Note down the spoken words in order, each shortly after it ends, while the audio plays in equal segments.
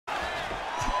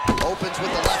Opens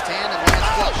with the left hand and lands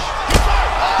flush.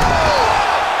 Oh!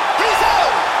 He's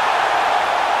out!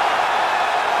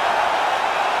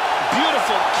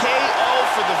 Beautiful KO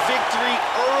for the victory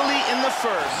early in the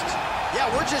first.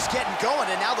 Yeah, we're just getting going,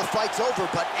 and now the fight's over,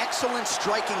 but excellent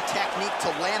striking technique to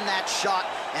land that shot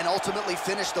and ultimately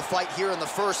finish the fight here in the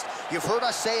first. You've heard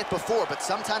us say it before, but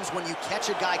sometimes when you catch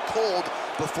a guy cold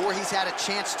before he's had a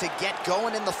chance to get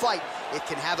going in the fight, it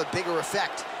can have a bigger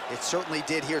effect. It certainly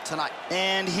did here tonight.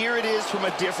 And here it is from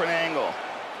a different angle.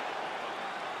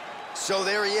 So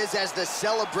there he is as the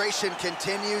celebration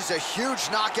continues. A huge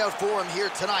knockout for him here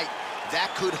tonight.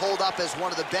 That could hold up as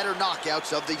one of the better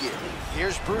knockouts of the year.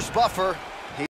 Here's Bruce Buffer